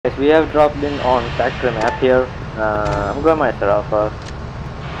we have dropped in on factory map here. I'm going myself first.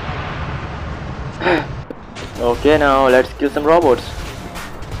 Okay, now let's kill some robots.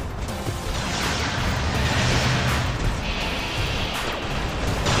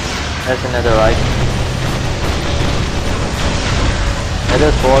 That's another right.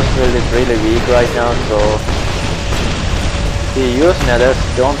 Nether's force field is really weak right now, so if you use Nether,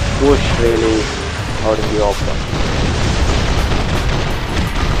 don't push really out in the open.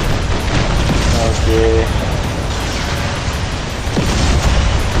 Okay.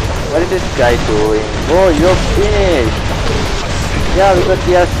 What is this guy doing? Oh, you're finished! Yeah, because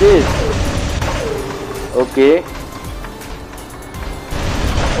he has this. Okay.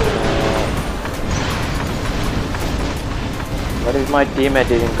 What if my teammate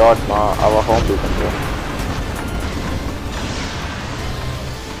didn't got our home beacon here?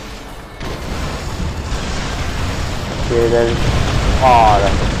 Okay, there's... Oh,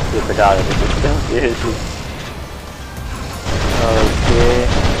 that's a stupid out of the system, seriously. Okay.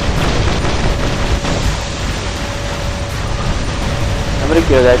 I'm gonna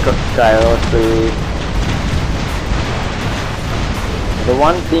kill that Kairos, please. The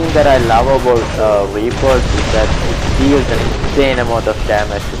one thing that I love about Reapers is that it deals an insane amount of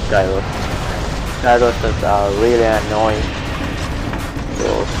damage to Kairos. Kairos are really annoying.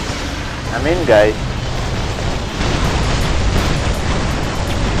 So, I'm in, guys.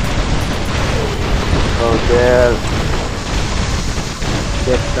 Okay,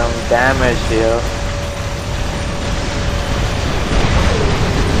 get some damage here.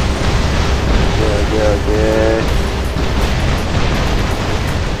 Good.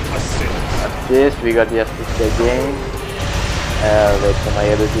 Assist, we got the assist again. Wait for my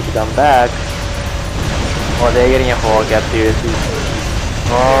ability to come back. Oh, they're getting a 4 cap, seriously.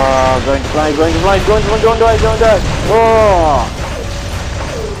 Oh, going to fly, don't die. Oh!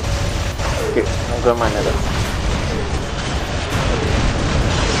 Okay, I'm going my Nether.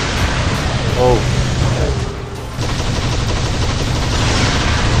 Oh.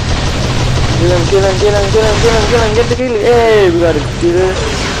 Kill him, get the kill. Hey, we got a kill.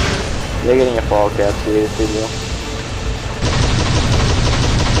 They're getting a 4 cap, seriously, bro.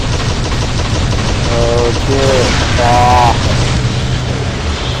 Okay. Ah.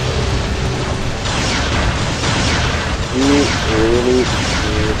 He really is.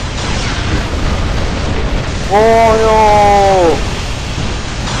 Oh no!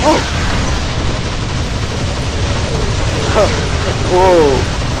 Oh! Whoa!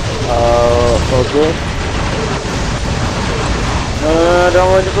 Okay. No, don't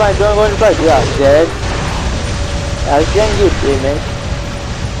go to flight, Yeah, dead. I can get damage.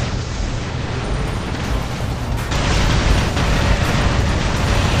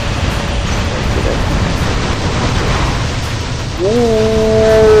 Ooh,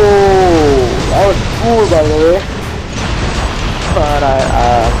 that was cool, by the way. But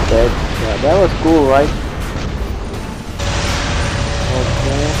I'm dead. Yeah, that was cool, right?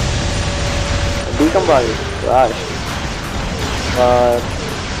 Okay. Beacon body, gosh. But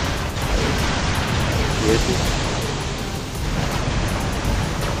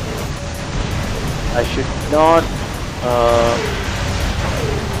I should not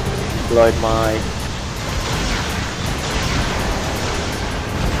exploit my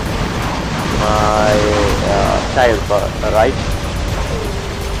child, right?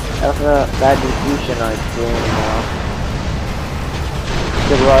 That's a bad decision, I think.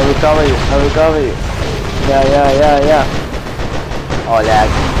 Okay, bro, I will cover you. Yeah. Oh, lag.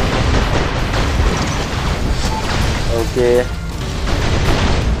 Okay.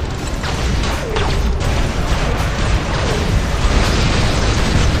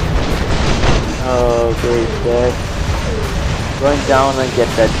 Okay, it's dead. Going down and get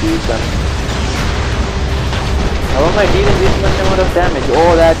that beacon. How am I dealing this much amount of damage?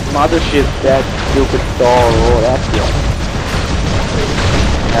 Oh, that mothership, that stupid Thor. Oh, that's good.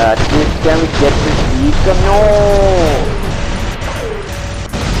 Can we get this beacon? No!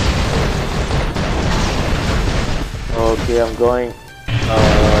 Okay, I'm going.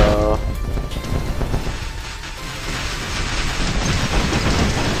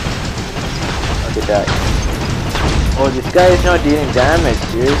 Look at that. Oh, this guy is not dealing damage,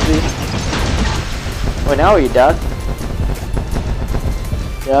 seriously? Oh, now he does.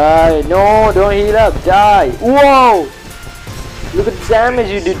 Die! No, don't heal up, die! Whoa! Look at the damage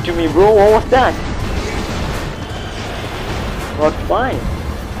you did to me, bro. What was that? But fine.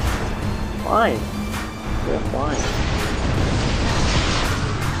 We're fine.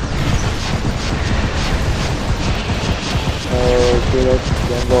 Okay, let's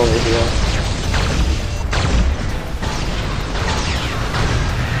jump over here.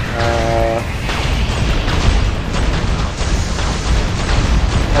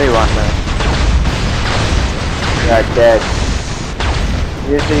 dead.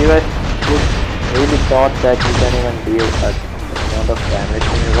 Seriously, you guys really thought that you can even deal such amount of damage to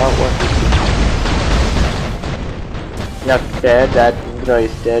me? What was this? Yep, dead. That Indra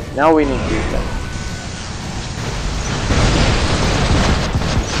is dead. Now we need beacon.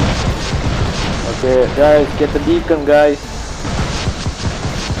 Okay, guys, get the beacon, guys.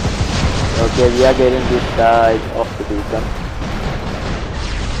 Okay, we are getting this side of the beacon.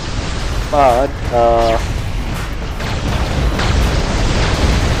 But,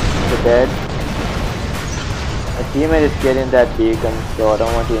 we're dead. My teammate is getting that beacon, so I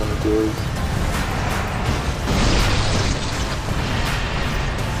don't want to engage.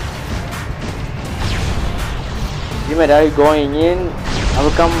 Teammate, are you going in? I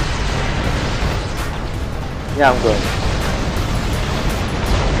will come. Yeah, I'm going.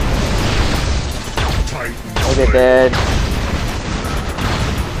 Okay, dead.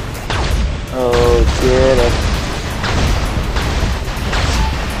 Okay,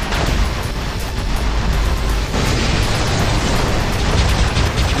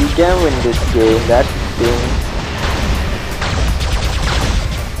 we can win this game, that thing.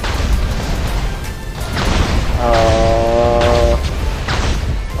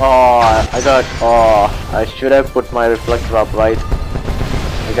 I should have put my reflector up, right?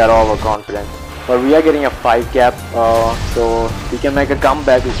 I got overconfident. But we are getting a 5 cap, so we can make a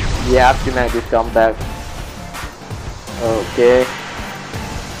comeback. We have to make this comeback. Okay.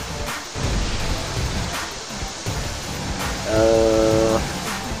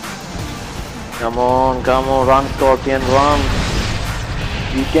 Come on, run Scorpion, run.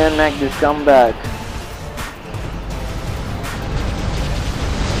 We can make this comeback.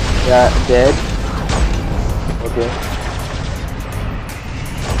 Yeah, dead. Okay.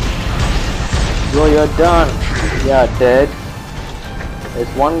 Bro, you're done. Yeah, dead. There's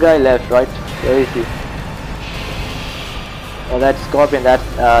one guy left, right? Where is he? Oh, that's Scorpion. That's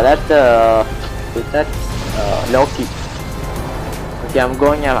the is that Loki. Okay, I'm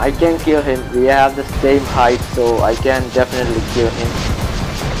going. I can kill him. We have the same height, so I can definitely kill him.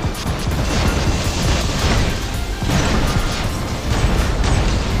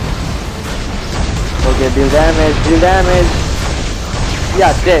 Okay, deal damage.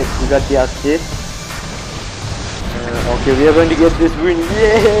 Yeah, dead. We got the assist. Okay, we are going to get this win.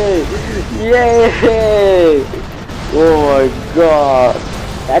 Yay! Yay! Oh my god.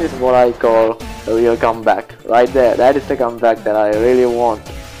 That is what I call a real comeback. Right there. That is the comeback that I really want.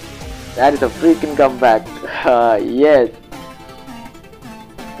 That is a freaking comeback. Yes.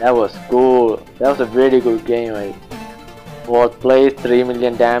 That was cool. That was a really good game. 4th place, 3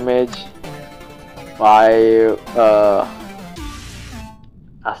 million damage. 5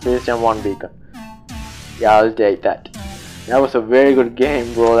 assists and 1 beacon. Yeah, I'll take that. That was a very good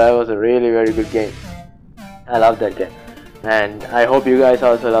game, bro. That was a really very good game. I love that game. And I hope you guys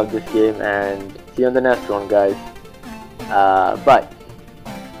also love this game. And see you on the next one, guys. Bye.